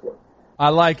victory in this one. I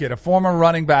like it. A former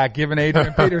running back giving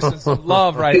Adrian Peterson some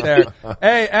love right there.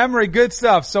 Hey, Emory, good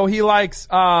stuff. So he likes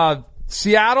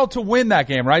Seattle to win that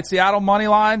game, right? Seattle money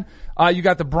line. You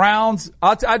got the Browns.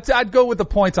 I'd go with the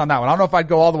points on that one. I don't know if I'd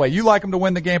go all the way. You like them to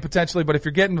win the game potentially, but if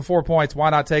you're getting the 4 points, why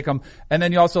not take them? And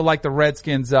then you also like the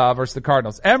Redskins versus the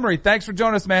Cardinals. Emory, thanks for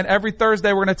joining us, man. Every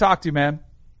Thursday we're going to talk to you, man.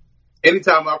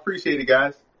 Anytime. I appreciate it,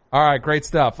 guys. All right, great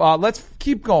stuff. Let's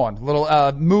keep going. A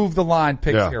little move the line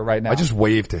picks here right now. I just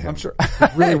waved to him. I'm sure.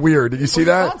 It's really weird. Did you see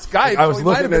that? On Skype, I was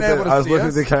looking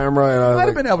at the camera and I might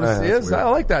have been able to see us. Weird. I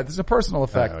like that. There's a personal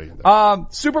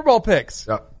effect. Super Bowl picks.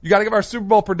 Yep. You got to give our Super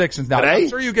Bowl predictions now. Today? I'm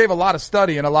sure you gave a lot of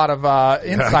study and a lot of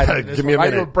insight into this. Give me a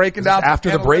minute. We're breaking down after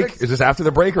the break. Is this after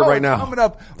the break or right now? Coming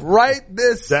up right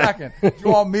this second. You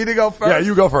want me to go first? Yeah,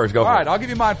 you go first. All right, I'll give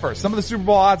you mine first. Some of the Super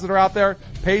Bowl odds that are out there.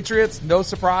 Patriots, no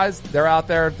surprise. They're out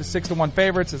there, the 6-1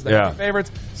 favorites as the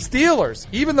favorites. Steelers,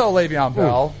 even though Le'Veon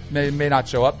Bell may not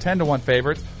show up, 10-1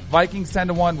 favorites. Vikings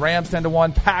 10-1, Rams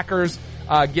 10-1, Packers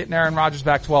getting Aaron Rodgers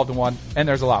back 12-1, and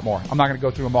there's a lot more. I'm not going to go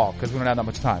through them all because we don't have that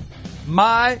much time.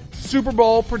 My Super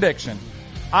Bowl prediction.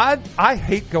 I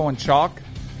hate going chalk.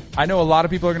 I know a lot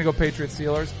of people are going to go Patriots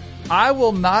Steelers. I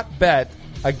will not bet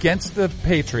against the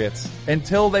Patriots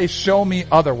until they show me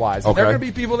otherwise. Okay. There are going to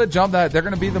be people that jump that. They're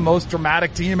going to be the most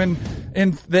dramatic team in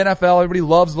the NFL. Everybody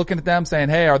loves looking at them saying,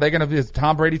 hey, are they going to be, is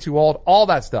Tom Brady too old? All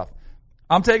that stuff.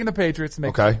 I'm taking the Patriots to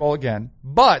make the Super Bowl again,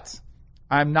 but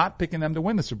I'm not picking them to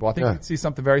win the Super Bowl. I think you could see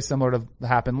something very similar to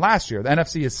happen last year. The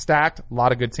NFC is stacked, a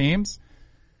lot of good teams.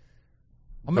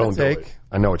 I'm going to take.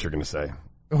 I know what you're going to say.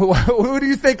 Who do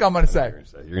you think I'm going to say?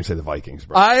 You're going to say the Vikings,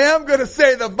 bro. I am going to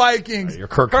say the Vikings. Your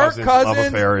Kirk Cousins love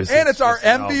affair is, and it's our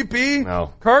MVP.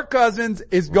 No. Kirk Cousins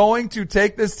is going to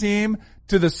take this team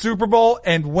to the Super Bowl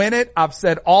and win it. I've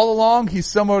said all along he's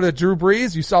similar to Drew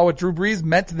Brees. You saw what Drew Brees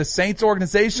meant to the Saints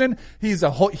organization. He's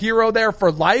a hero there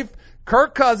for life.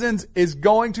 Kirk Cousins is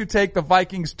going to take the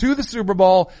Vikings to the Super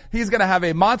Bowl. He's going to have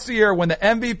a monster year, win the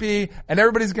MVP, and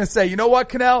everybody's going to say, you know what,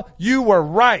 Cannell? You were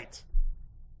right.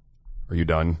 Are you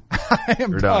done? I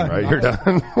am You're done. Right? You're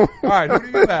done. All right.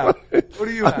 Who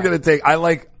do you have? I'm going to take,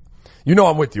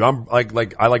 I'm with you. I'm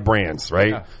I like brands,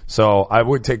 right? Yeah. So I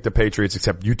would take the Patriots,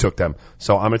 except you took them.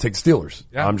 So I'm going to take the Steelers.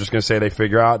 Yeah. I'm just going to say they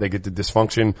figure out, they get the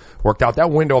dysfunction worked out.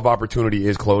 That window of opportunity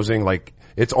is closing. Like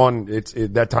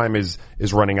that time is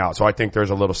running out. So I think there's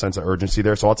a little sense of urgency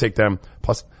there. So I'll take them.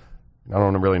 Plus, I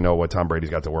don't really know what Tom Brady's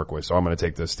got to work with. So I'm going to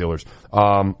take the Steelers.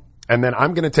 And then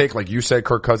I'm going to take, like you said,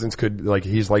 Kirk Cousins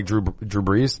he's like Drew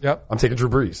Brees. Yep. I'm taking Drew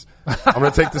Brees. I'm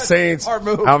going to take the Saints. Hard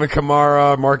move. Alvin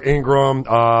Kamara, Mark Ingram.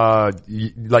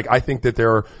 I think that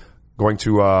they're going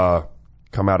to,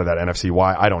 come out of that NFC.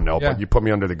 Why? I don't know, but you put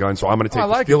me under the gun. So I'm going to take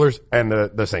the Steelers and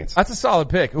the Saints. That's a solid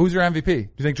pick. Who's your MVP? Do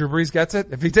you think Drew Brees gets it?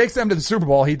 If he takes them to the Super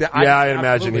Bowl, I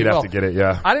imagine he'd have to get it.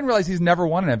 Yeah. I didn't realize he's never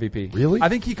won an MVP. Really? I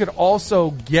think he could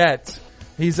also get.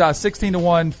 He's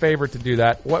 16-1 favorite to do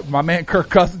that. What, my man Kirk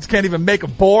Cousins can't even make a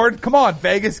board? Come on,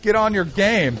 Vegas, get on your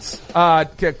games.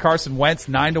 Carson Wentz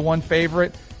 9-1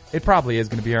 favorite. It probably is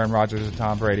going to be Aaron Rodgers or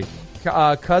Tom Brady.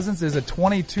 Cousins is a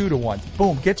 22-1.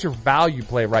 Boom, get your value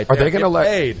play right there. Are they going to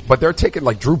paid. But they're taking,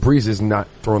 Drew Brees is not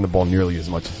throwing the ball nearly as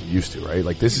much as he used to, right?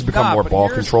 This has become more ball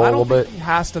control a little bit. He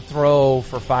has to throw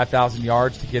for 5,000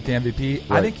 yards to get the MVP.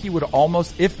 Right. I think he would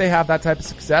almost, if they have that type of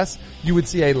success, you would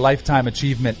see a lifetime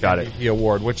achievement MVP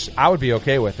award, which I would be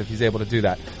okay with if he's able to do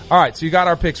that. All right, so you got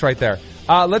our picks right there.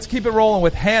 Let's keep it rolling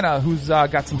with Hannah, who's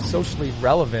got some socially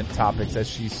relevant topics as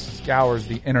she scours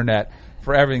the internet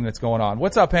for everything that's going on.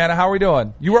 What's up, Hannah? How are we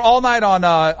doing? You were all night on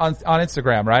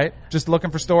Instagram, right? Just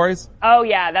looking for stories? Oh,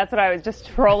 yeah. That's what I was just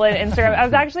trolling Instagram. I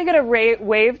was actually going to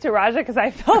wave to Raja because I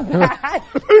felt bad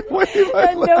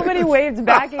that nobody waved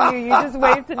back at you. You just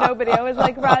waved to nobody. I was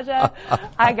like, Raja,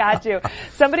 I got you.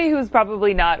 Somebody who's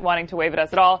probably not wanting to wave at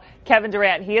us at all, Kevin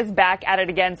Durant, he is back at it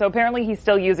again. So apparently he's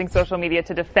still using social media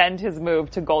to defend his move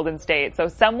to Golden State. So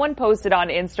someone posted on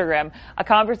Instagram a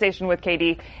conversation with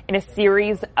KD in a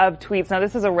series of tweets. Now,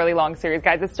 this is a really long series,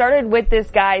 guys. It started with this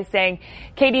guy saying,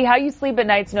 KD, how you sleep at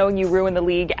nights knowing you ruin the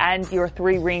league and your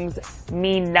 3 rings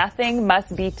mean nothing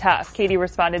must be tough. KD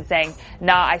responded saying,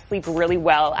 nah, I sleep really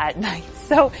well at night.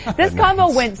 So this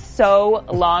combo went so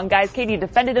long, guys. KD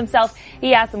defended himself.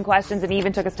 He asked some questions and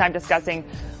even took his time discussing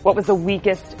what was the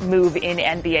weakest move in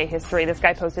NBA history. This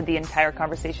guy posted the entire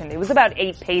conversation. It was about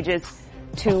 8 pages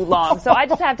too long. So I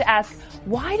just have to ask,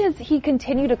 why does he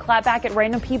continue to clap back at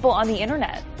random people on the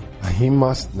internet? He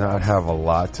must not have a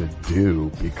lot to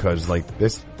do because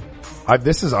this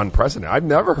is unprecedented. I've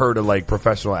never heard of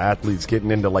professional athletes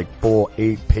getting into full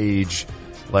 8-page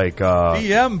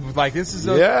DM. This is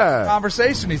a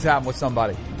conversation he's having with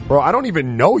somebody. Bro, I don't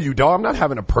even know you, dog. I'm not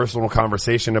having a personal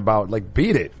conversation about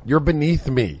beat it. You're beneath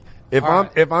me. If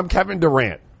I'm Kevin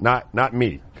Durant, not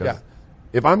me.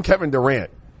 If I'm Kevin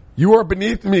Durant, you are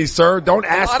beneath me, sir. Don't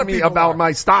ask me about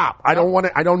my stop. I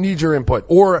don't need your input,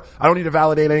 or I don't need to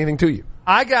validate anything to you.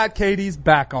 I got KD's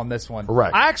back on this one.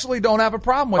 Right. I actually don't have a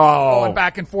problem with going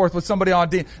back and forth with somebody on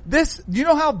D. You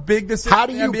know how big this is in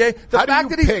the NBA? The fact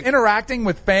that he's interacting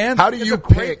with fans is a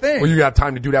great thing. Well, you have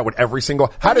time to do that with every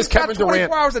single. How does Kevin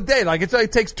Durant? 24 hours a day.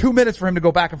 It takes 2 minutes for him to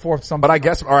go back and forth with somebody. But I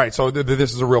guess, all right, so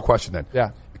this is a real question then.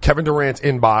 Yeah. Kevin Durant's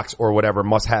inbox or whatever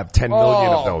must have 10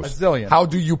 million of those. A zillion. How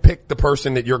do you pick the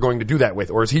person that you're going to do that with?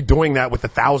 Or is he doing that with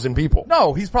 1,000 people?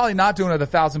 No, he's probably not doing it with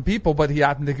 1,000 people, but he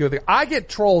happened to go there. I get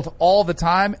trolled all the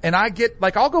time, and I get,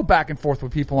 I'll go back and forth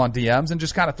with people on DMs and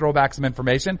just kind of throw back some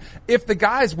information. If the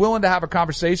guy's willing to have a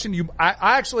conversation,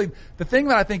 the thing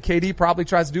that I think KD probably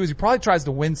tries to do is he probably tries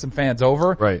to win some fans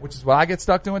over, right? Which is what I get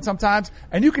stuck doing sometimes.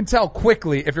 And you can tell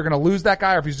quickly if you're going to lose that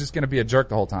guy or if he's just going to be a jerk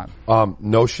the whole time.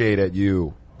 No shade at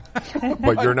you.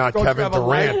 But you're not Kevin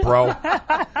Durant, bro.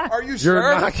 Are you sure?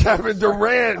 You're not Kevin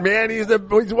Durant, man. He's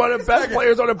one of the best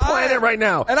players on the planet right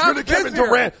now. And you're the Kevin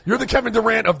Durant. You're the Kevin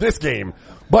Durant of this game.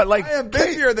 But I am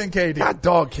busier than KD. God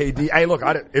dog, KD. Hey, look,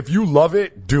 if you love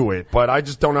it, do it. But I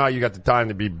just don't know how you got the time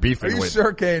to be beefing with. Are you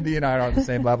sure KD and I are on the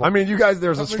same level? I mean, you guys,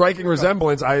 there's a striking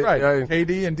resemblance. Right.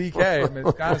 KD and DK.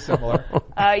 It's kind of similar.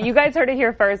 You guys heard it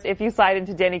here first. If you slide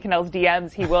into Danny Cannell's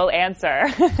DMs, he will answer.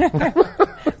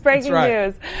 breaking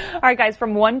news. All right, guys,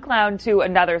 from one clown to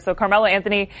another. So Carmelo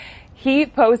Anthony,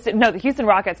 the Houston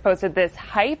Rockets posted this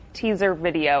hype teaser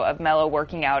video of Melo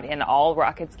working out in all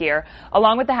Rockets gear,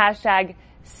 along with the hashtag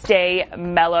Stay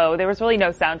Melo. There was really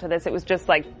no sound to this. It was just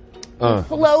like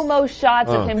slow-mo shots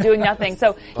of him doing nothing.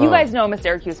 So you guys know I'm a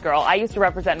Syracuse girl. I used to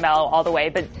represent Melo all the way,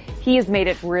 but he has made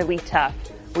it really tough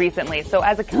recently. So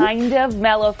as a kind of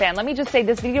Melo fan, let me just say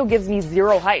this video gives me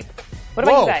zero hype. What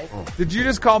about you guys? Did you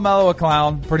just call Melo a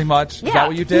clown, pretty much? Yeah, is that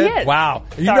what you did? he is. Wow.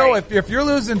 Sorry. You know, if you're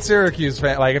losing Syracuse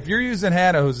fan, like if you're using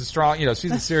Hannah, who's a strong,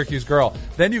 she's a Syracuse girl,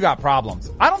 then you got problems.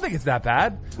 I don't think it's that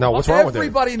bad. No, what's wrong with it?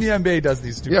 Everybody in the NBA does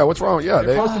these two. Yeah, what's wrong? Yeah,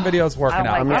 they're posting videos working out.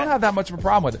 I don't have that much of a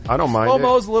problem with it. I don't mind it.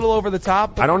 Slow-mo's a little over the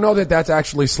top. I don't know that that's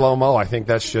actually slow-mo. I think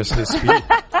that's just his speed.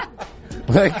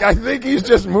 Like, I think he's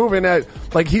just moving as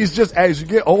you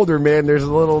get older, man, there's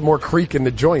a little more creak in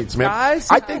the joints, man.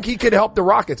 I think he could help the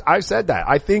Rockets. I've said that.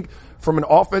 I think from an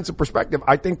offensive perspective,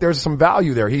 I think there's some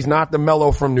value there. He's not the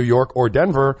Melo from New York or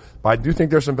Denver, but I do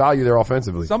think there's some value there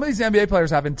offensively. Some of these NBA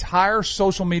players have entire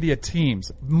social media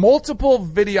teams, multiple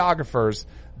videographers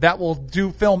that will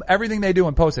film everything they do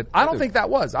and post it. I don't think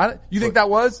that was. You think that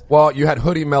was? Well, you had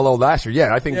Hoodie Melo last year.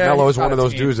 Yeah, I think Melo is one of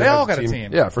those dudes. They all got a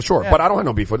team. Yeah, for sure. Yeah. But I don't have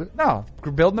no beef with it. No,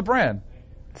 building the brand.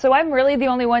 So I'm really the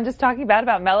only one just talking bad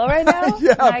about Melo right now?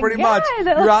 Yeah, pretty much.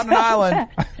 You're on an island.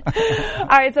 All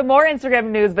right, so more Instagram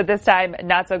news, but this time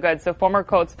not so good. So former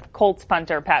Colts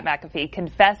punter Pat McAfee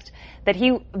confessed that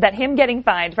him getting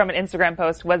fined from an Instagram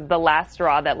post was the last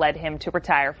straw that led him to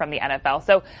retire from the NFL.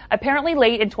 So apparently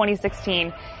late in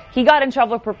 2016, he got in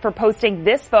trouble for posting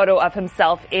this photo of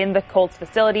himself in the Colts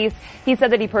facilities. He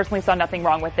said that he personally saw nothing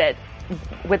wrong with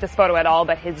this photo at all,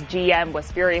 but his GM was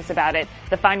furious about it.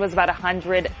 The fine was about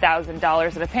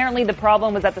 $100,000, and apparently the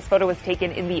problem was that this photo was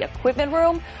taken in the equipment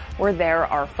room where there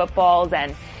are footballs,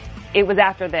 and it was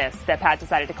after this that Pat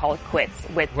decided to call it quits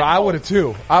with I would have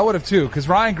too, because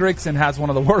Ryan Grigson has one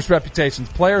of the worst reputations.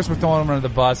 Players were throwing him under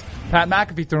the bus. Pat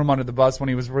McAfee threw him under the bus when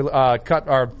he was cut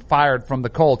or fired from the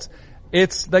Colts.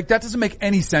 It's like, that doesn't make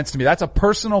any sense to me. That's a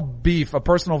personal beef, a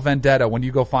personal vendetta when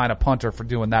you go find a punter for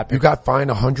doing that. You got fined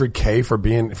 $100K for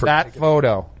that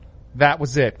photo. That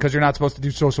was it. Cause you're not supposed to do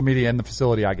social media in the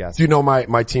facility, I guess. Do you know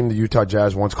my team, the Utah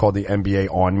Jazz, once called the NBA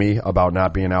on me about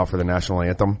not being out for the national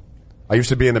anthem? I used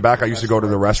to be in the back. I used to go to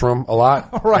the restroom a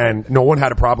lot. Right. And no one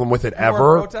had a problem with it ever. You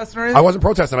weren't protesting or anything? I wasn't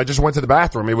protesting. I just went to the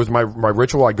bathroom. It was my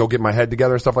ritual. I'd go get my head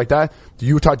together and stuff like that. The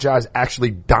Utah Jazz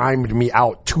actually dimed me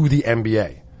out to the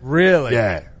NBA. Really?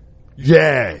 Yeah.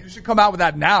 Yeah. You should come out with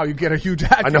that now. You get a huge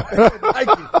ad. I know.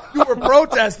 You were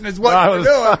protesting is what you were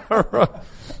doing.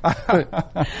 All right,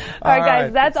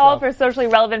 guys, that's all for Socially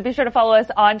Relevant. Be sure to follow us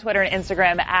on Twitter and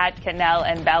Instagram at Kanell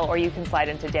and Bell, or you can slide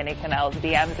into Danny Kanell's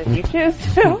DMs if you choose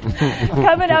to.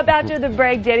 Coming up after the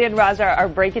break, Danny and Raja are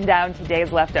breaking down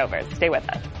today's leftovers. Stay with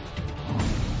us.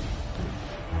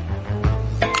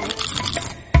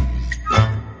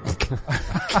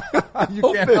 You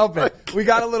can't help it. We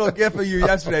got a little gif of you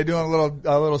yesterday doing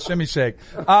a little shimmy shake.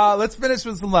 Let's finish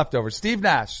with some leftovers. Steve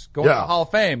Nash going to the Hall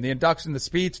of Fame, the induction, the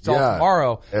speech. It's all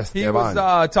tomorrow. He was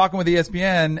talking with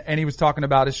ESPN, and he was talking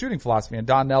about his shooting philosophy. And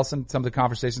Don Nelson, some of the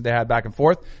conversations they had back and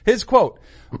forth. His quote: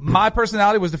 "My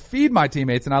personality was to feed my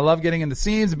teammates, and I love getting in the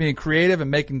scenes and being creative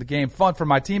and making the game fun for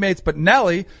my teammates. But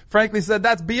Nelly, frankly, said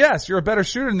that's BS. You're a better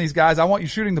shooter than these guys. I want you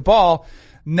shooting the ball."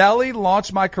 Nelly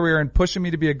launched my career in pushing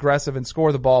me to be aggressive and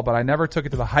score the ball, but I never took it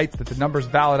to the heights that the numbers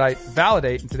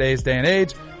validate in today's day and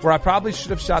age, where I probably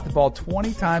should have shot the ball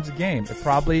 20 times a game. It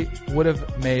probably would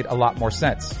have made a lot more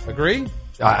sense. Agree?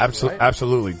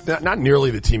 Absolutely. Not nearly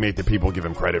the teammate that people give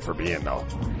him credit for being, though.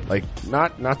 Like,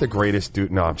 not the greatest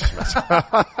dude. No, I'm just messing.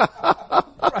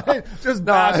 Right? Just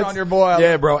bash on your boy.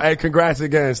 Yeah, bro. Hey, congrats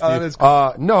again, Steve.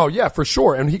 No, yeah, for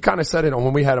sure. And he kind of said it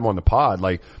when we had him on the pod.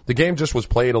 Like, the game just was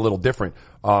played a little different,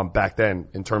 back then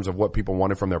in terms of what people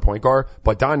wanted from their point guard.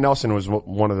 But Don Nelson was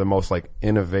one of the most, like,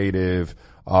 innovative,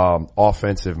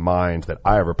 offensive minds that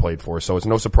I ever played for. So it's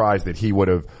no surprise that he would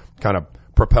have kind of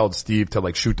propelled Steve to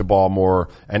like shoot the ball more.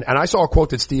 And I saw a quote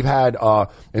that Steve had,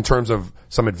 in terms of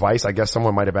some advice. I guess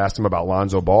someone might have asked him about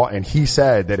Lonzo Ball, and he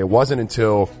said that it wasn't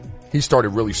until he started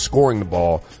really scoring the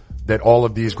ball that all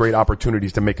of these great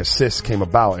opportunities to make assists came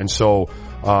about. And so,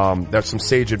 that's some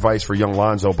sage advice for young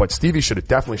Lonzo, but Stevie should have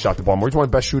definitely shot the ball more. He's one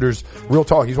of the best shooters, real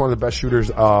talk. He's one of the best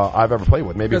shooters, I've ever played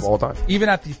with, maybe of all time. Even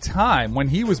at the time when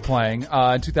he was playing,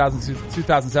 in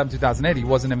 2007, 2008, he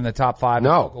wasn't even in the top 5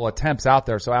 local attempts out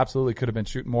there. So absolutely could have been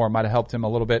shooting more. Might have helped him a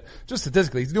little bit. Just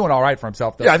statistically, he's doing all right for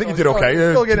himself, though. Yeah, I think he did okay.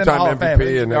 Still getting in the Hall of Fame.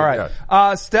 And, all right.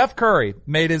 Yeah. Steph Curry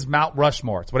made his Mount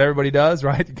Rushmore. It's what everybody does,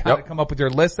 right? You kind of come up with your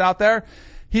list out there.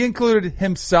 He included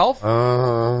himself,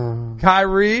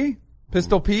 Kyrie,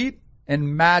 Pistol Pete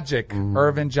and Magic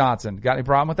Irvin Johnson. Got any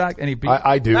problem with that? Any beat?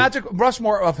 I do. Magic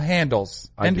Rushmore of handles.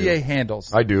 NBA do.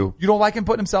 handles. I do. You don't like him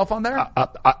putting himself on there?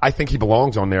 I think he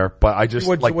belongs on there, but I just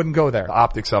you wouldn't go there. The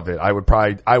optics of it. I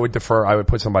would defer. I would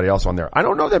put somebody else on there. I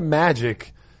don't know that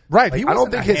Magic. Right. Like, I don't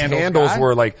think his handles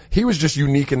were like, he was just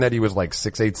unique in that he was like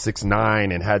 6'8",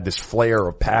 6'9", and had this flair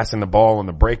of passing the ball on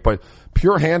the break, but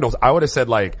pure handles, I would have said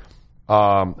like,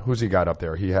 who's he got up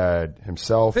there? He had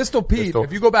himself. Pistol Pete.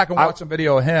 If you go back and watch some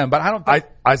video of him, but I don't think.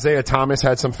 Isaiah Thomas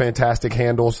had some fantastic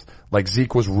handles. Like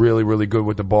Zeke was really, really good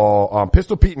with the ball.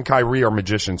 Pistol Pete and Kyrie are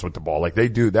magicians with the ball. Like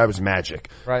that was magic.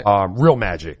 Right. Real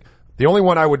magic. The only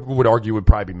one I would argue would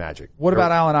probably be Magic. What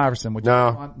about Allen Iverson?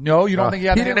 No, you don't think he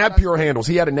had? He didn't have pure handles.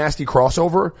 He had a nasty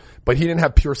crossover, but he didn't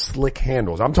have pure slick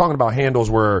handles. I'm talking about handles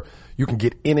where you can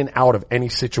get in and out of any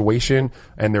situation,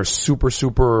 and there's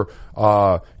super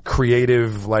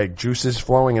creative like juices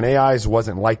flowing. And AI's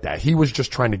wasn't like that. He was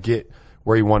just trying to get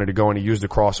where he wanted to go, and he used the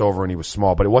crossover, and he was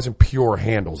small, but it wasn't pure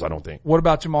handles. I don't think. What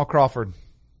about Jamal Crawford?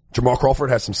 Jamal Crawford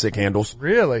has some sick handles.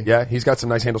 Really? Yeah, he's got some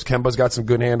nice handles. Kemba's got some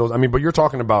good handles. I mean, but you're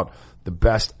talking about the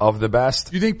best of the best.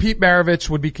 Do you think Pete Maravich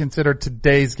would be considered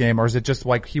today's game, or is it just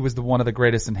like he was one of the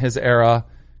greatest in his era?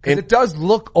 Because it does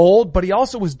look old, but he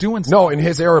also was doing stuff. No, in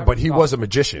his era, but he was a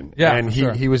magician. Yeah, and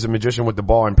he was a magician with the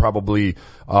ball, and probably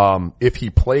if he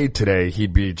played today,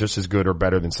 he'd be just as good or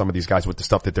better than some of these guys with the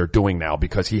stuff that they're doing now,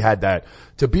 because he had that.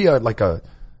 To be a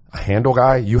handle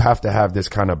guy, you have to have this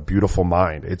kind of beautiful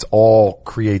mind. It's all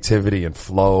creativity and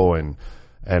flow, and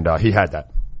he had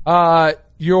that.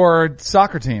 Your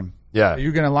soccer team. Yeah. Are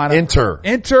you going to line up?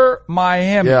 Inter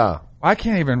Miami. Yeah. I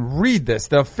can't even read this.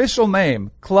 The official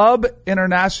name, Club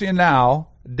Internacional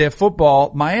de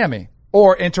Football Miami.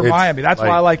 Or Inter Miami. That's why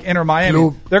I like Inter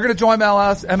Miami. They're going to join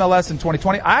MLS in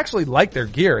 2020. I actually like their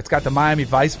gear. It's got the Miami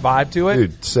Vice vibe to it.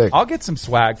 Dude, sick. I'll get some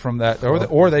swag from that.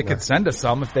 Or they could send us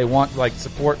some if they want like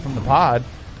support from the pod.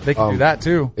 They can do that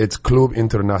too. It's Club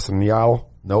Internacional.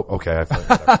 Nope. Okay.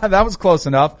 That was close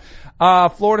enough.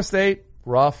 Florida State,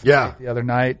 rough. Yeah. The other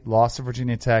night, lost to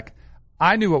Virginia Tech.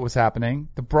 I knew what was happening.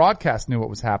 The broadcast knew what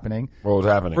was happening. What was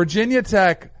happening? Virginia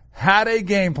Tech had a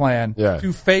game plan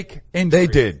to fake injuries.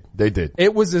 They did.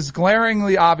 It was as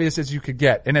glaringly obvious as you could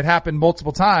get, and it happened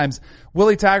multiple times.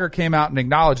 Willie Taggart came out and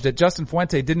acknowledged it. Justin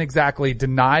Fuente didn't exactly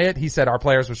deny it. He said our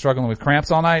players were struggling with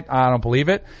cramps all night. I don't believe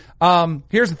it.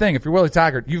 Here's the thing. If you're Willie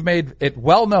Taggart, you've made it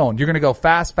well known you're going to go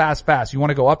fast. You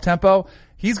want to go up tempo.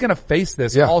 He's going to face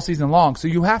this all season long, so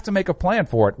you have to make a plan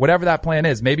for it, whatever that plan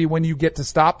is. Maybe when you get to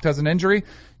stop because of an injury,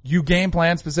 you game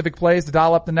plan specific plays to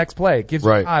dial up the next play. It gives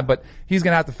you time, but he's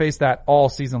going to have to face that all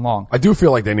season long. I do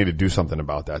feel like they need to do something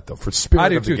about that, though, for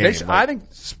spirit of the game. I think,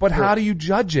 but how do you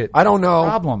judge it? I don't know.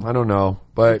 Problem. I don't know,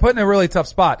 but you're put in a really tough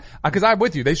spot. Because I'm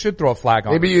with you. They should throw a flag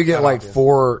on. Maybe you get like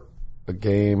 4 a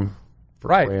game.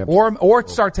 Right. Or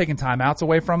start taking timeouts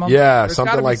away from them. Yeah, There's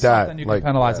something like that. Something you can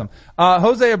penalize them.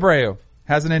 Jose Abreu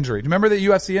has an injury. Do you remember the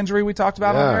UFC injury we talked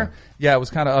about on there? Yeah, it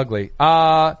was kind of ugly.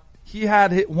 He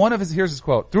had here's his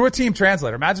quote. Through a team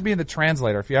translator. Imagine being the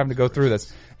translator if you're having to go through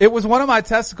this. It was one of my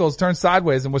testicles turned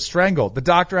sideways and was strangled. The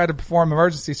doctor had to perform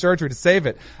emergency surgery to save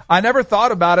it. I never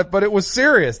thought about it, but it was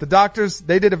serious. The doctors,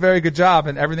 they did a very good job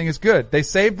and everything is good. They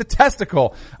saved the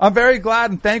testicle. I'm very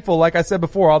glad and thankful. Like I said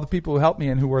before, all the people who helped me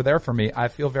and who were there for me, I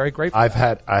feel very grateful. I've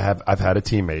had a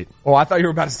teammate. Oh, I thought you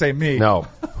were about to say me. No,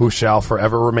 who shall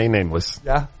forever remain nameless.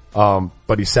 Yeah.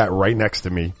 But he sat right next to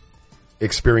me.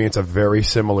 Experience a very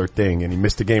similar thing, and he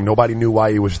missed the game. Nobody knew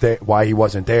why he was there, why he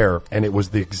wasn't there, and it was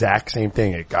the exact same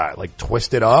thing. It got like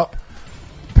twisted up.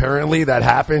 Apparently that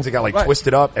happens. It got like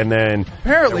twisted up, and then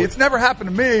apparently it's never happened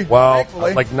to me. Well,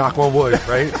 thankfully. like knock on wood,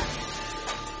 right?